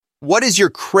What is your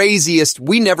craziest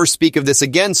 "we never speak of this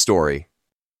again" story?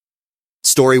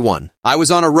 Story 1. I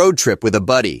was on a road trip with a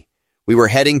buddy. We were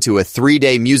heading to a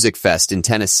 3-day music fest in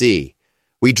Tennessee.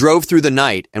 We drove through the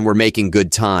night and were making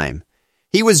good time.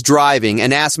 He was driving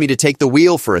and asked me to take the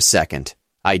wheel for a second.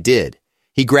 I did.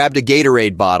 He grabbed a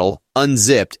Gatorade bottle,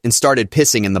 unzipped, and started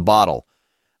pissing in the bottle.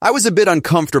 I was a bit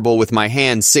uncomfortable with my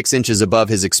hand 6 inches above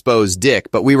his exposed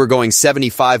dick, but we were going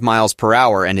 75 miles per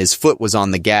hour and his foot was on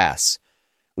the gas.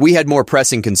 We had more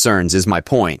pressing concerns, is my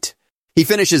point. He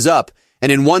finishes up,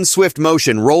 and in one swift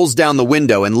motion rolls down the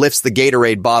window and lifts the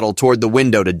Gatorade bottle toward the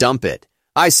window to dump it.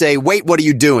 I say, "Wait, what are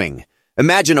you doing?"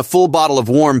 Imagine a full bottle of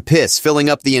warm piss filling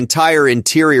up the entire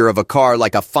interior of a car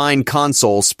like a fine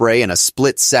console spray in a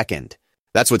split second.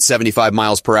 That's what 75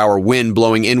 miles per hour wind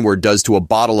blowing inward does to a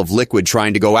bottle of liquid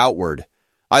trying to go outward.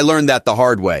 I learned that the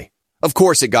hard way. Of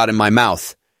course it got in my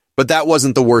mouth. But that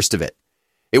wasn't the worst of it.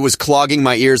 It was clogging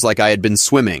my ears like I had been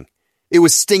swimming. It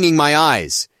was stinging my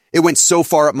eyes. It went so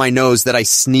far up my nose that I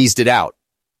sneezed it out.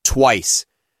 Twice.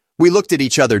 We looked at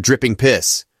each other, dripping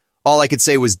piss. All I could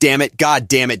say was, "Damn it, God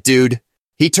damn it, dude."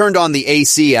 He turned on the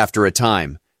AC after a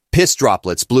time. Piss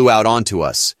droplets blew out onto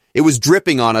us. It was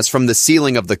dripping on us from the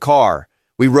ceiling of the car.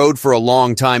 We rode for a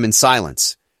long time in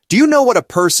silence. Do you know what a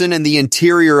person in the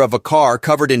interior of a car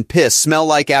covered in piss smell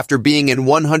like after being in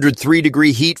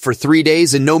 103-degree heat for 3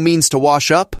 days and no means to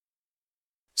wash up?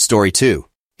 Story 2.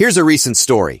 Here's a recent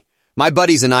story. My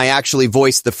buddies and I actually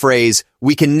voiced the phrase,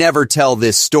 "we can never tell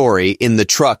this story," in the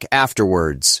truck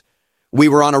afterwards. We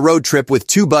were on a road trip with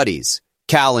 2 buddies,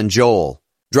 Cal and Joel.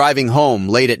 Driving home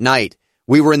late at night,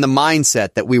 we were in the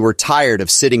mindset that we were tired of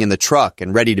sitting in the truck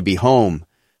and ready to be home.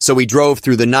 So we drove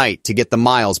through the night to get the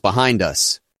miles behind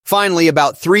us. Finally,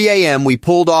 about 3 a.m., we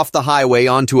pulled off the highway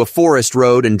onto a forest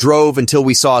road and drove until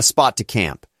we saw a spot to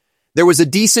camp. There was a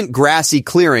decent grassy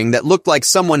clearing that looked like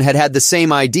someone had had the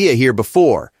same idea here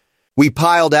before. We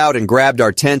piled out and grabbed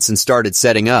our tents and started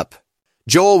setting up.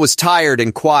 Joel was tired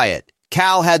and quiet.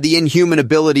 Cal had the inhuman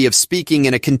ability of speaking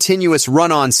in a continuous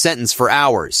run-on sentence for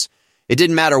hours. It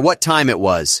didn't matter what time it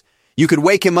was. You could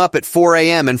wake him up at 4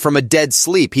 a.m. and from a dead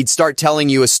sleep, he'd start telling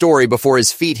you a story before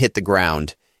his feet hit the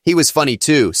ground. He was funny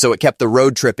too, so it kept the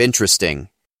road trip interesting.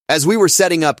 As we were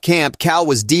setting up camp, Cal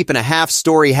was deep in a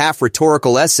half-story,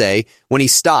 half-rhetorical essay when he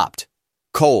stopped.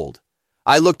 Cold.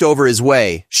 I looked over his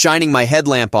way, shining my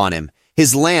headlamp on him.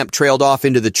 His lamp trailed off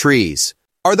into the trees.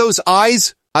 "Are those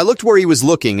eyes?" I looked where he was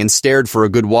looking and stared for a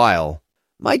good while.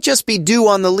 "Might just be dew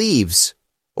on the leaves.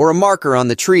 Or a marker on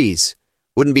the trees.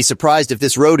 Wouldn't be surprised if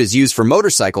this road is used for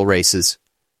motorcycle races."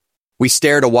 We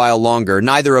stared a while longer,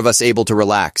 neither of us able to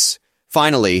relax.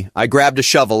 Finally, I grabbed a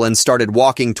shovel and started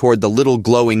walking toward the little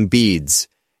glowing beads.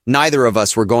 Neither of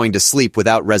us were going to sleep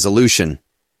without resolution.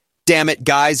 "Damn it,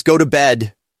 guys, go to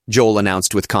bed," Joel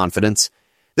announced with confidence.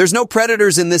 "There's no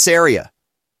predators in this area."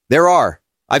 "There are.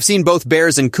 I've seen both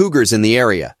bears and cougars in the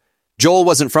area." Joel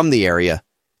wasn't from the area.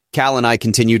 Cal and I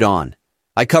continued on.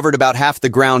 I covered about half the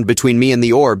ground between me and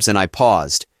the orbs, and I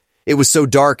paused. It was so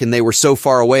dark and they were so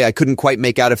far away I couldn't quite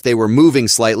make out if they were moving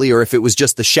slightly or if it was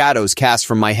just the shadows cast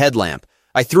from my headlamp.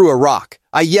 I threw a rock.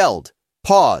 I yelled.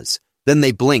 "Pause." Then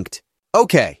they blinked.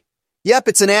 "Okay. Yep,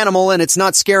 it's an animal and it's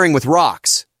not scaring with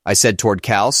rocks," I said toward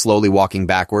Cal, slowly walking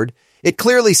backward. "It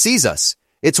clearly sees us.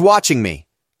 It's watching me."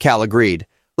 Cal agreed.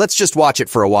 "Let's just watch it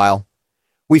for a while."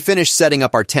 We finished setting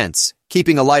up our tents,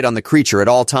 keeping a light on the creature at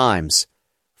all times.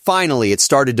 Finally, it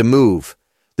started to move.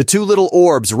 The 2 little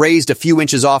orbs raised a few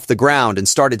inches off the ground and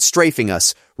started strafing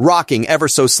us, rocking ever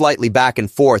so slightly back and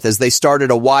forth as they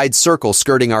started a wide circle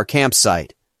skirting our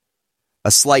campsite. A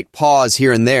slight pause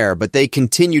here and there, but they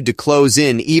continued to close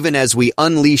in even as we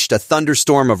unleashed a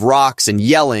thunderstorm of rocks and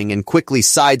yelling and quickly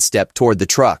sidestepped toward the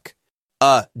truck.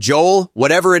 Joel,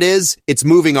 whatever it is, it's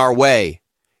moving our way."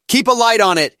 "Keep a light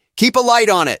on it! Keep a light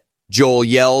on it!" Joel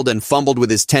yelled and fumbled with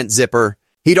his tent zipper.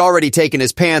 He'd already taken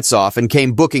his pants off and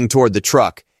came booking toward the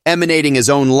truck, emanating his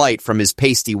own light from his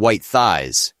pasty white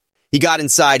thighs. He got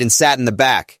inside and sat in the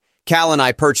back. Cal and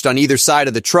I perched on either side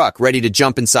of the truck, ready to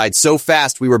jump inside so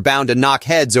fast we were bound to knock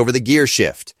heads over the gear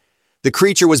shift. The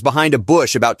creature was behind a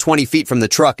bush about 20 feet from the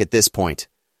truck at this point.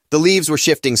 The leaves were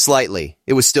shifting slightly.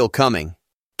 It was still coming.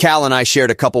 Cal and I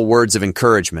shared a couple words of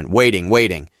encouragement,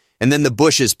 waiting, and then the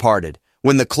bushes parted.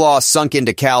 When the claw sunk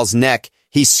into Cal's neck,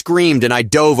 he screamed and I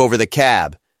dove over the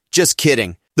cab. Just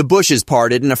kidding. The bushes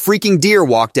parted and a freaking deer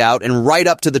walked out and right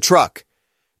up to the truck.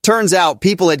 Turns out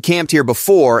people had camped here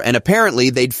before and apparently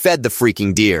they'd fed the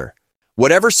freaking deer.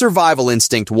 Whatever survival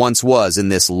instinct once was in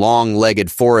this long-legged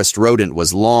forest rodent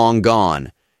was long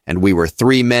gone, and we were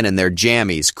 3 men in their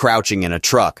jammies crouching in a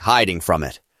truck, hiding from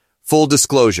it. Full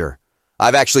disclosure,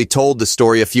 I've actually told the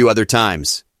story a few other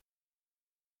times.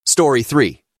 Story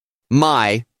 3.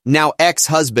 My, now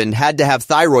ex-husband, had to have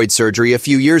thyroid surgery a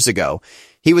few years ago.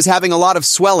 He was having a lot of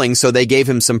swelling, so they gave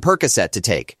him some Percocet to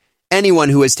take. Anyone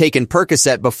who has taken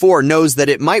Percocet before knows that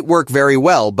it might work very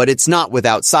well, but it's not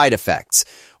without side effects.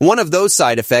 One of those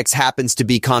side effects happens to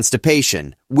be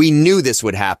constipation. We knew this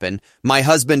would happen. My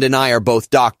husband and I are both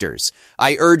doctors.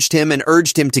 I urged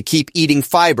him to keep eating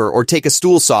fiber or take a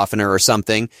stool softener or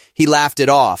something. He laughed it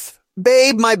off.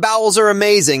 Babe, my bowels are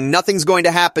amazing. Nothing's going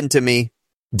to happen to me.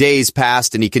 Days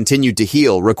passed and he continued to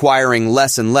heal, requiring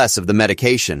less and less of the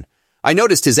medication. I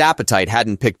noticed his appetite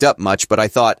hadn't picked up much, but I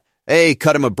thought, hey,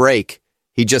 cut him a break.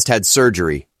 He just had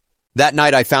surgery. That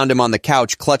night I found him on the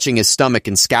couch clutching his stomach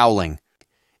and scowling.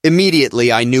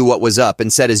 Immediately I knew what was up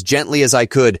and said as gently as I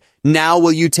could, "Now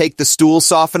will you take the stool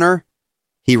softener?"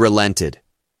 He relented.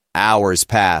 Hours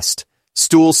passed.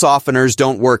 Stool softeners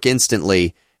don't work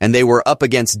instantly, and they were up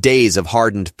against days of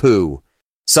hardened poo.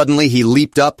 Suddenly he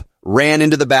leaped up, ran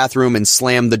into the bathroom, and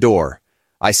slammed the door.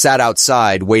 I sat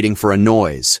outside waiting for a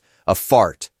noise, a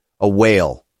fart, a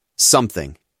wail,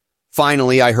 something.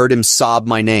 Finally, I heard him sob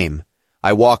my name.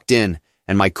 I walked in,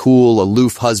 and my cool,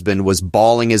 aloof husband was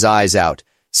bawling his eyes out,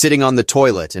 sitting on the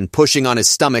toilet and pushing on his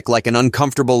stomach like an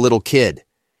uncomfortable little kid.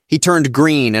 He turned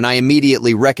green, and I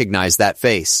immediately recognized that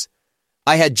face.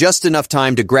 I had just enough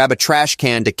time to grab a trash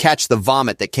can to catch the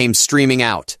vomit that came streaming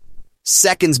out.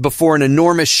 Seconds before an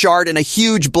enormous shard and a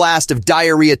huge blast of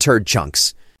diarrhea turd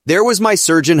chunks. There was my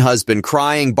surgeon husband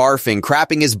crying, barfing,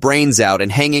 crapping his brains out,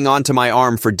 and hanging onto my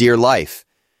arm for dear life.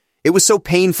 It was so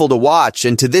painful to watch,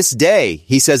 and to this day,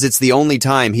 he says it's the only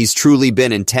time he's truly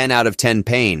been in 10 out of 10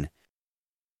 pain.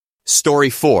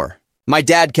 Story 4. My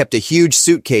dad kept a huge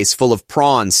suitcase full of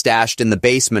prawns stashed in the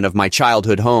basement of my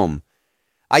childhood home.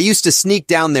 I used to sneak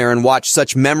down there and watch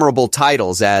such memorable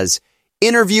titles as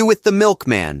Interview with the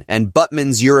Milkman and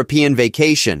Buttman's European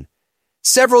Vacation.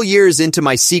 Several years into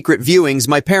my secret viewings,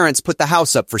 my parents put the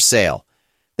house up for sale.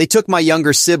 They took my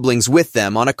younger siblings with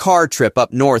them on a car trip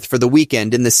up north for the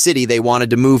weekend in the city they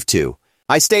wanted to move to.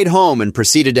 I stayed home and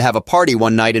proceeded to have a party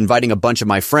one night inviting a bunch of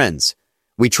my friends.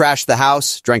 We trashed the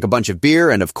house, drank a bunch of beer,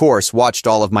 and of course watched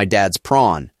all of my dad's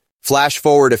prawn. Flash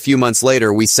forward a few months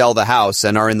later, we sell the house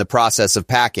and are in the process of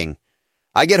packing.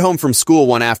 I get home from school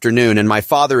one afternoon and my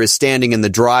father is standing in the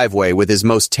driveway with his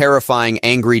most terrifying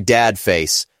angry dad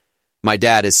face. My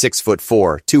dad is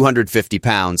 6'4", 250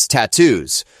 pounds,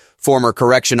 tattoos, former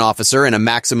correction officer in a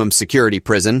maximum security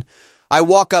prison. I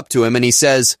walk up to him and he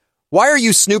says, "Why are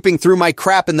you snooping through my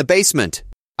crap in the basement?"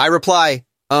 I reply,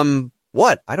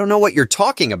 What? I don't know what you're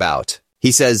talking about.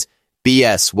 He says,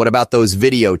 BS, what about those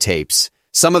videotapes?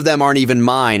 Some of them aren't even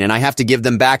mine, and I have to give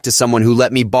them back to someone who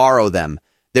let me borrow them.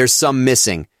 There's some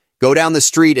missing. Go down the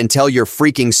street and tell your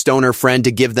freaking stoner friend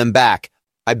to give them back.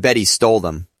 I bet he stole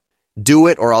them. Do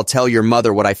it, or I'll tell your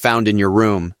mother what I found in your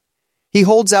room. He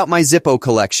holds out my Zippo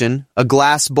collection, a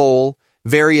glass bowl,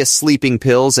 various sleeping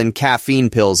pills, and caffeine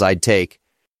pills I'd take.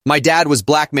 My dad was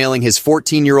blackmailing his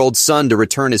 14-year-old son to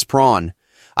return his prawn.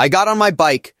 I got on my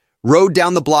bike, rode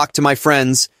down the block to my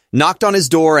friends, knocked on his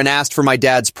door and asked for my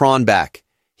dad's prawn back.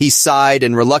 He sighed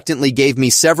and reluctantly gave me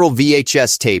several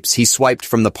VHS tapes he swiped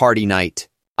from the party night.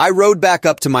 I rode back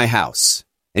up to my house,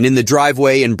 and in the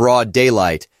driveway in broad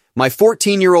daylight, my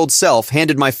 14-year-old self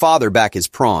handed my father back his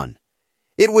prawn.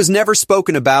 It was never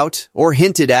spoken about or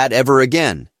hinted at ever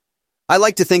again. I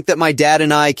like to think that my dad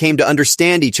and I came to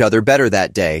understand each other better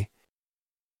that day.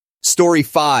 Story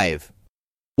 5.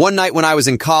 One night when I was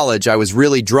in college, I was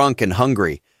really drunk and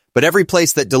hungry, but every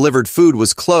place that delivered food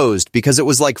was closed because it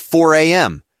was like 4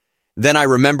 a.m. Then I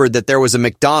remembered that there was a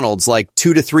McDonald's like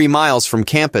 2 to 3 miles from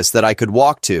campus that I could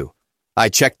walk to. I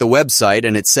checked the website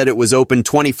and it said it was open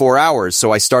 24 hours,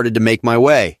 so I started to make my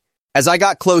way. As I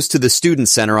got close to the student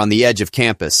center on the edge of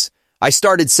campus, I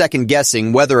started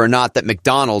second-guessing whether or not that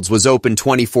McDonald's was open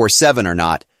 24/7 or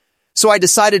not. So I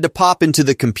decided to pop into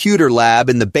the computer lab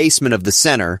in the basement of the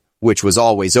center, which was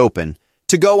always open,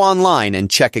 to go online and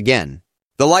check again.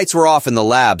 The lights were off in the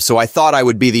lab, so I thought I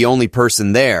would be the only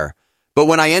person there. But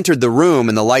when I entered the room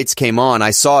and the lights came on,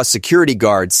 I saw a security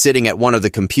guard sitting at one of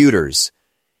the computers.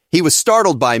 He was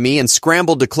startled by me and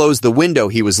scrambled to close the window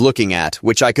he was looking at,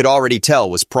 which I could already tell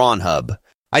was PrawnHub.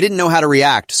 I didn't know how to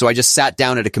react, so I just sat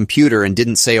down at a computer and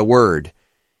didn't say a word.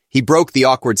 He broke the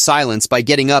awkward silence by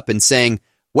getting up and saying,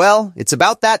 "Well, it's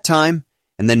about that time,"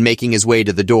 and then making his way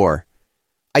to the door.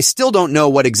 I still don't know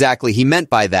what exactly he meant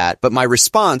by that, but my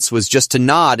response was just to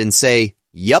nod and say,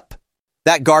 "Yup."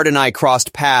 That guard and I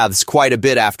crossed paths quite a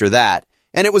bit after that,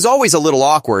 and it was always a little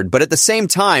awkward, but at the same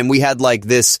time we had like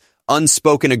this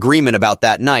unspoken agreement about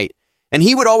that night, and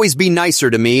he would always be nicer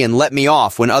to me and let me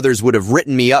off when others would have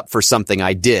written me up for something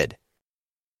I did.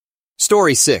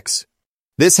 Story 6.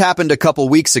 This happened a couple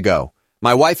weeks ago.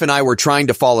 My wife and I were trying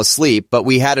to fall asleep, but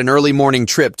we had an early morning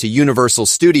trip to Universal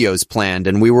Studios planned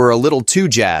and we were a little too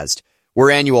jazzed.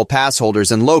 We're annual pass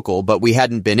holders and local, but we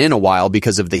hadn't been in a while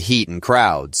because of the heat and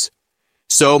crowds.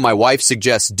 So my wife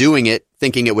suggests doing it,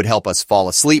 thinking it would help us fall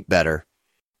asleep better.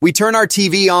 We turn our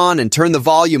TV on and turn the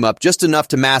volume up just enough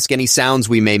to mask any sounds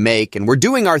we may make, and we're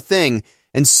doing our thing,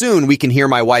 and soon we can hear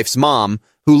my wife's mom,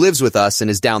 who lives with us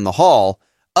and is down the hall,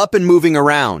 up and moving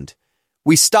around.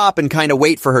 We stop and kind of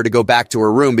wait for her to go back to her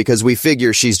room because we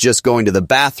figure she's just going to the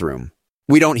bathroom.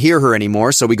 We don't hear her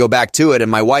anymore, so we go back to it,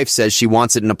 and my wife says she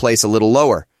wants it in a place a little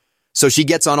lower. So she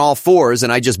gets on all fours,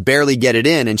 and I just barely get it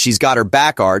in, and she's got her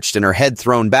back arched and her head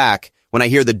thrown back when I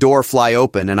hear the door fly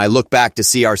open, and I look back to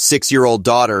see our 6-year-old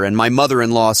daughter and my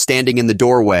mother-in-law standing in the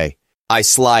doorway. I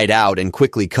slide out and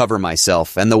quickly cover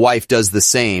myself, and the wife does the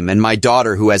same, and my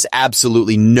daughter, who has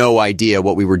absolutely no idea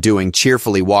what we were doing,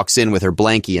 cheerfully walks in with her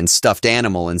blankie and stuffed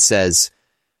animal and says,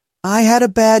 "I had a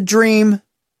bad dream,"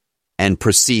 and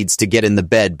proceeds to get in the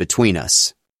bed between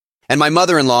us. And my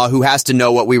mother-in-law, who has to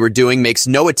know what we were doing, makes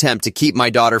no attempt to keep my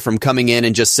daughter from coming in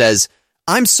and just says,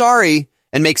 "I'm sorry,"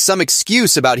 and makes some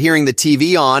excuse about hearing the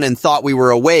TV on and thought we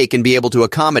were awake and be able to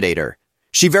accommodate her.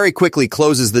 She very quickly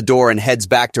closes the door and heads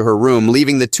back to her room,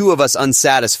 leaving the two of us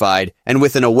unsatisfied and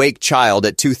with an awake child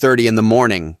at 2:30 in the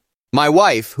morning. My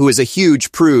wife, who is a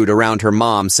huge prude around her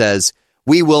mom, says,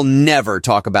 "We will never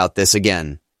talk about this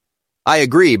again." I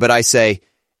agree, but I say,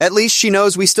 at least she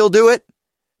knows we still do it?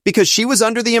 Because she was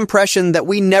under the impression that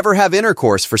we never have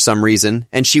intercourse for some reason,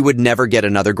 and she would never get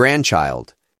another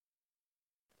grandchild.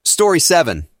 Story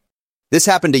 7. This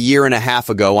happened a year and a half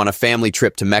ago on a family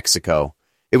trip to Mexico.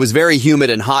 It was very humid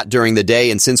and hot during the day,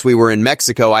 and since we were in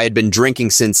Mexico, I had been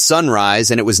drinking since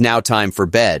sunrise, and it was now time for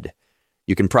bed.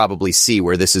 You can probably see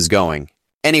where this is going.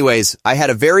 Anyways, I had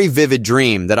a very vivid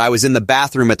dream that I was in the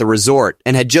bathroom at the resort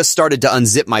and had just started to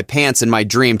unzip my pants in my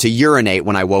dream to urinate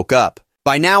when I woke up.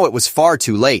 By now, it was far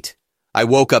too late. I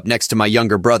woke up next to my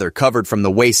younger brother, covered from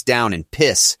the waist down in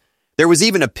piss. There was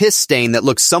even a piss stain that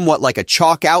looked somewhat like a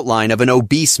chalk outline of an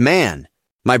obese man.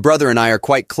 My brother and I are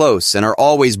quite close and are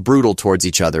always brutal towards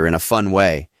each other in a fun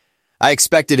way. I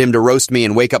expected him to roast me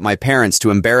and wake up my parents to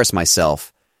embarrass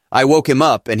myself. I woke him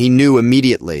up and he knew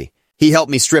immediately. He helped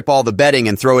me strip all the bedding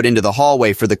and throw it into the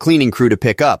hallway for the cleaning crew to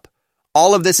pick up.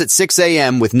 All of this at 6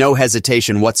 a.m. with no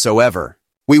hesitation whatsoever.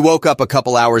 We woke up a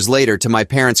couple hours later to my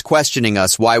parents questioning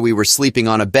us why we were sleeping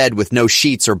on a bed with no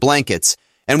sheets or blankets,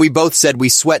 and we both said we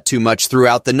sweat too much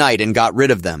throughout the night and got rid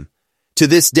of them. To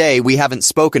this day, we haven't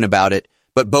spoken about it,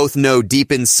 but both know deep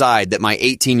inside that my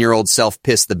 18-year-old self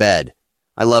pissed the bed.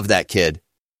 I love that kid.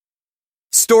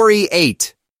 Story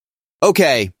 8.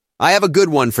 Okay, I have a good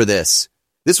one for this.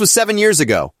 This was 7 years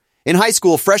ago. In high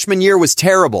school, freshman year was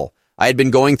terrible. I had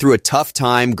been going through a tough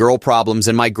time, girl problems,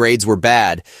 and my grades were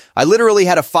bad. I literally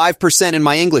had a 5% in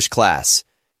my English class.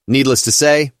 Needless to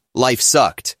say, life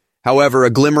sucked. However, a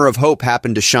glimmer of hope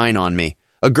happened to shine on me.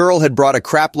 A girl had brought a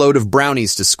crap load of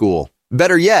brownies to school.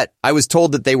 Better yet, I was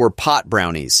told that they were pot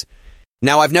brownies.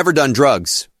 Now, I've never done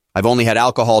drugs. I've only had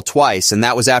alcohol twice, and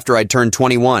that was after I'd turned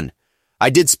 21. I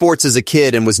did sports as a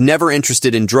kid and was never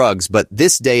interested in drugs, but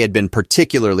this day had been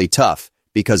particularly tough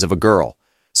because of a girl.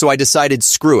 So I decided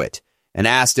screw it and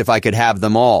asked if I could have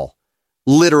them all.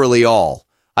 Literally all.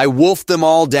 I wolfed them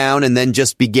all down and then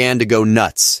just began to go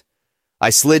nuts. I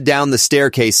slid down the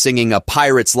staircase singing A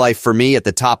Pirate's Life for Me at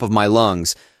the top of my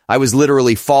lungs. I was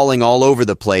literally falling all over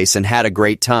the place and had a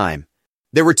great time.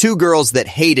 There were two girls that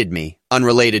hated me,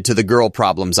 unrelated to the girl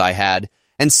problems I had,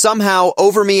 and somehow,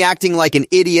 over me acting like an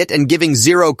idiot and giving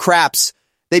zero craps,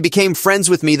 they became friends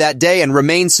with me that day and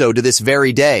remain so to this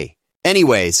very day.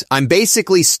 Anyways, I'm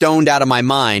basically stoned out of my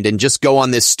mind and just go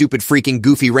on this stupid freaking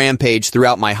goofy rampage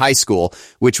throughout my high school,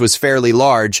 which was fairly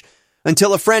large,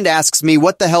 until a friend asks me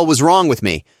what the hell was wrong with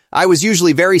me. I was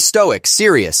usually very stoic,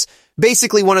 serious,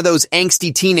 basically one of those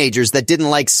angsty teenagers that didn't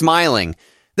like smiling.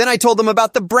 Then I told them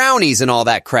about the brownies and all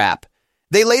that crap.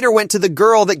 They later went to the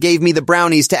girl that gave me the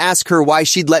brownies to ask her why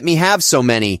she'd let me have so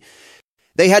many.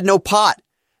 They had no pot.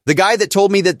 The guy that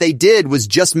told me that they did was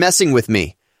just messing with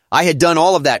me. I had done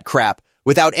all of that crap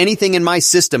without anything in my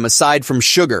system aside from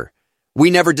sugar.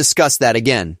 We never discussed that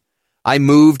again. I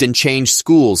moved and changed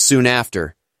schools soon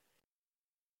after.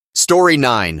 Story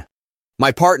 9.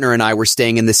 My partner and I were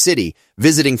staying in the city,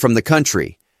 visiting from the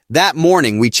country. That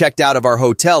morning, we checked out of our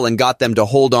hotel and got them to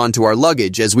hold on to our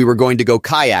luggage as we were going to go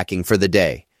kayaking for the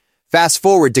day. Fast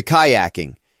forward to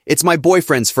kayaking. It's my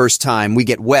boyfriend's first time. We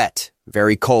get wet,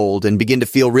 very cold, and begin to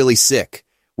feel really sick.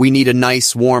 We need a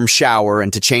nice, warm shower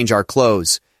and to change our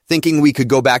clothes. Thinking we could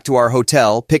go back to our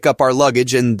hotel, pick up our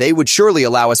luggage, and they would surely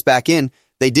allow us back in.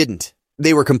 They didn't.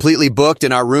 They were completely booked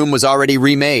and our room was already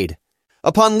remade.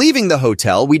 Upon leaving the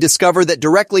hotel, we discover that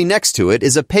directly next to it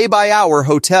is a pay-by-hour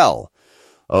hotel.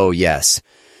 Oh, yes.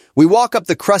 We walk up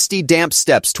the crusty, damp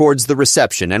steps towards the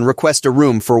reception and request a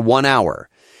room for 1 hour.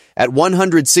 At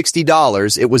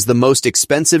 $160, it was the most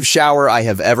expensive shower I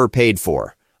have ever paid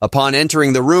for. Upon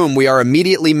entering the room, we are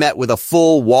immediately met with a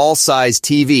full wall-sized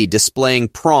TV displaying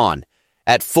Prawn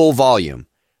at full volume.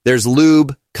 There's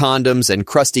lube, condoms, and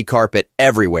crusty carpet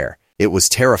everywhere. It was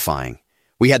terrifying.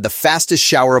 We had the fastest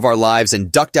shower of our lives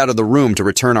and ducked out of the room to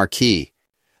return our key.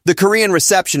 The Korean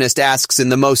receptionist asks in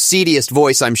the most seediest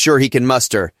voice I'm sure he can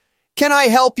muster, "Can I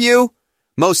help you?"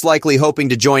 Most likely hoping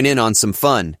to join in on some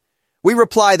fun. We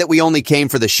reply that we only came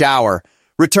for the shower,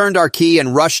 returned our key,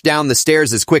 and rushed down the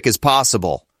stairs as quick as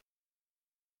possible.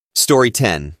 Story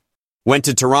 10. Went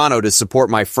to Toronto to support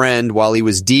my friend while he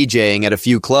was DJing at a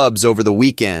few clubs over the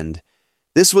weekend.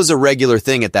 This was a regular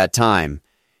thing at that time.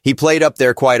 He played up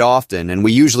there quite often, and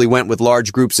we usually went with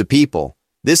large groups of people.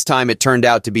 This time it turned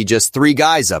out to be just 3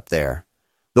 guys up there.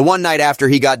 The one night after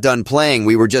he got done playing,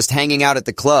 we were just hanging out at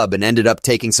the club and ended up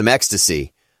taking some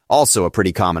ecstasy. Also a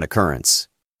pretty common occurrence.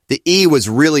 The E was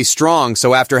really strong,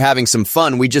 so after having some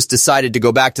fun, we just decided to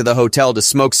go back to the hotel to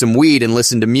smoke some weed and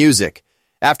listen to music.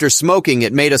 After smoking,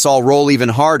 it made us all roll even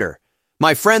harder.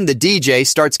 My friend, the DJ,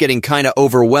 starts getting kinda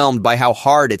overwhelmed by how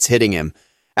hard it's hitting him.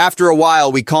 After a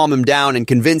while, we calm him down and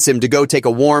convince him to go take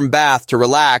a warm bath to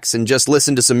relax and just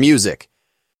listen to some music.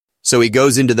 So he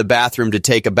goes into the bathroom to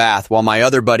take a bath while my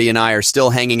other buddy and I are still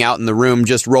hanging out in the room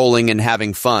just rolling and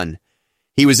having fun.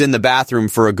 He was in the bathroom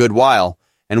for a good while,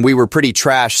 and we were pretty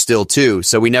trash still too,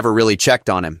 so we never really checked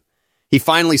on him. He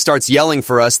finally starts yelling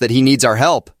for us that he needs our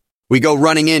help. We go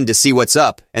running in to see what's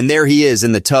up, and there he is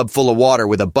in the tub full of water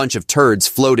with a bunch of turds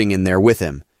floating in there with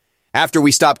him. After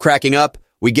we stop cracking up,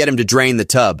 we get him to drain the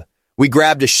tub. We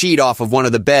grabbed a sheet off of one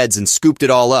of the beds and scooped it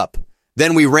all up.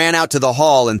 Then we ran out to the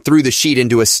hall and threw the sheet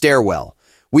into a stairwell.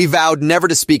 We vowed never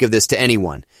to speak of this to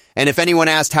anyone, and if anyone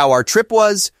asked how our trip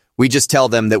was, we just tell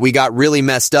them that we got really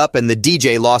messed up and the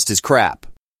DJ lost his crap.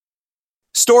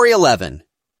 Story 11.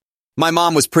 My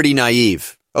mom was pretty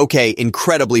naive. Okay,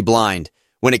 incredibly blind.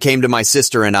 When it came to my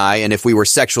sister and I, and if we were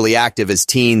sexually active as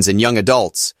teens and young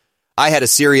adults. I had a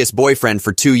serious boyfriend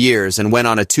for 2 years and went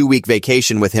on a 2-week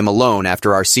vacation with him alone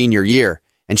after our senior year,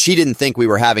 and she didn't think we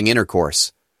were having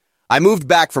intercourse. I moved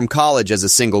back from college as a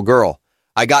single girl.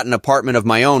 I got an apartment of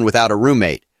my own without a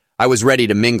roommate. I was ready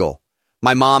to mingle.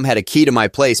 My mom had a key to my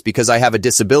place because I have a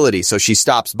disability, so she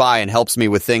stops by and helps me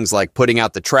with things like putting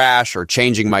out the trash or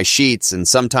changing my sheets, and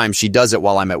sometimes she does it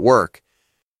while I'm at work.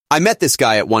 I met this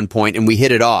guy at one point and we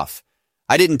hit it off.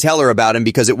 I didn't tell her about him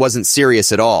because it wasn't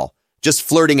serious at all. Just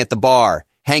flirting at the bar,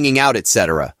 hanging out,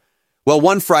 etc. Well,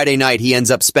 one Friday night he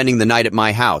ends up spending the night at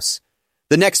my house.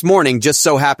 The next morning just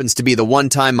so happens to be the one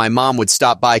time my mom would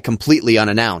stop by completely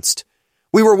unannounced.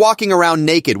 We were walking around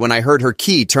naked when I heard her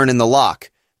key turn in the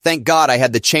lock. Thank God I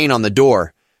had the chain on the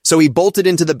door. So he bolted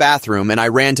into the bathroom and I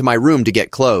ran to my room to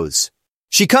get clothes.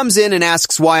 She comes in and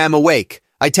asks why I'm awake.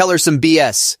 I tell her some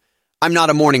BS. I'm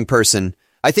not a morning person.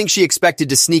 I think she expected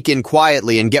to sneak in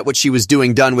quietly and get what she was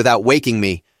doing done without waking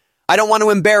me. I don't want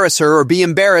to embarrass her or be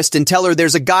embarrassed and tell her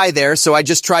there's a guy there, so I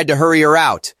just tried to hurry her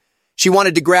out. She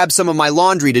wanted to grab some of my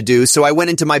laundry to do, so I went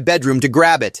into my bedroom to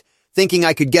grab it, thinking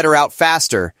I could get her out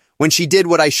faster, when she did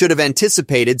what I should have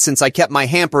anticipated since I kept my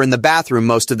hamper in the bathroom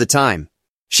most of the time.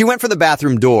 She went for the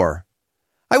bathroom door.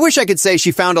 I wish I could say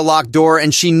she found a locked door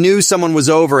and she knew someone was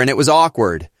over and it was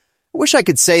awkward. I wish I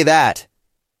could say that.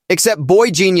 Except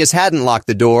Boy Genius hadn't locked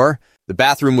the door. The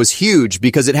bathroom was huge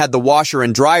because it had the washer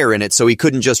and dryer in it, so he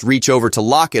couldn't just reach over to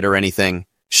lock it or anything.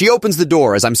 She opens the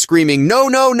door as I'm screaming, "No,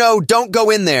 no, no, don't go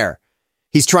in there."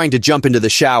 He's trying to jump into the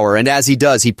shower, and as he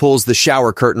does, he pulls the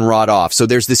shower curtain rod off, so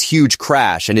there's this huge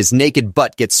crash, and his naked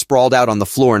butt gets sprawled out on the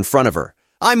floor in front of her.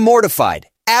 I'm mortified.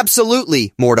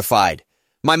 Absolutely mortified.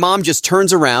 My mom just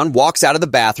turns around, walks out of the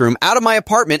bathroom, out of my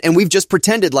apartment, and we've just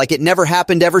pretended like it never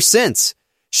happened ever since.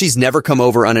 She's never come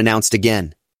over unannounced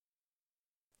again.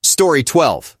 Story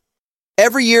 12.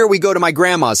 Every year we go to my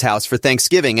grandma's house for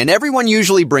Thanksgiving, and everyone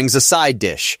usually brings a side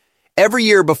dish. Every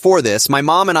year before this, my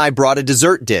mom and I brought a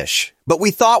dessert dish, but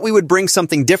we thought we would bring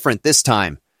something different this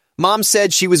time. Mom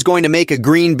said she was going to make a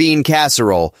green bean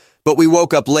casserole, but we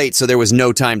woke up late so there was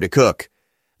no time to cook.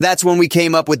 That's when we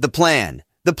came up with the plan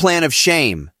of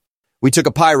shame. We took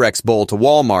a Pyrex bowl to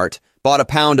Walmart, bought a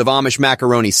pound of Amish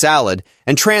macaroni salad,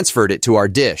 and transferred it to our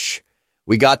dish.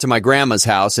 We got to my grandma's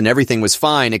house and everything was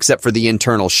fine except for the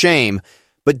internal shame,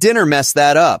 but dinner messed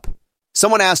that up.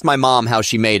 Someone asked my mom how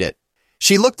she made it.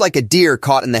 She looked like a deer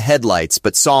caught in the headlights,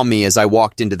 but saw me as I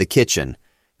walked into the kitchen.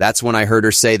 That's when I heard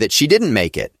her say that she didn't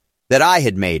make it, that I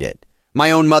had made it. My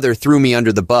own mother threw me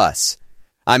under the bus.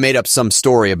 I made up some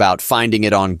story about finding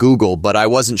it on Google, but I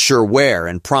wasn't sure where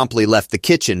and promptly left the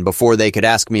kitchen before they could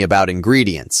ask me about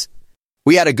ingredients.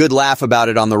 We had a good laugh about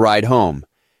it on the ride home.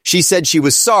 She said she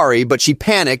was sorry, but she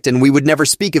panicked and we would never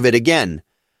speak of it again.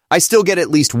 I still get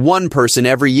at least one person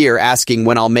every year asking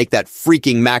when I'll make that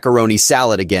freaking macaroni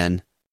salad again.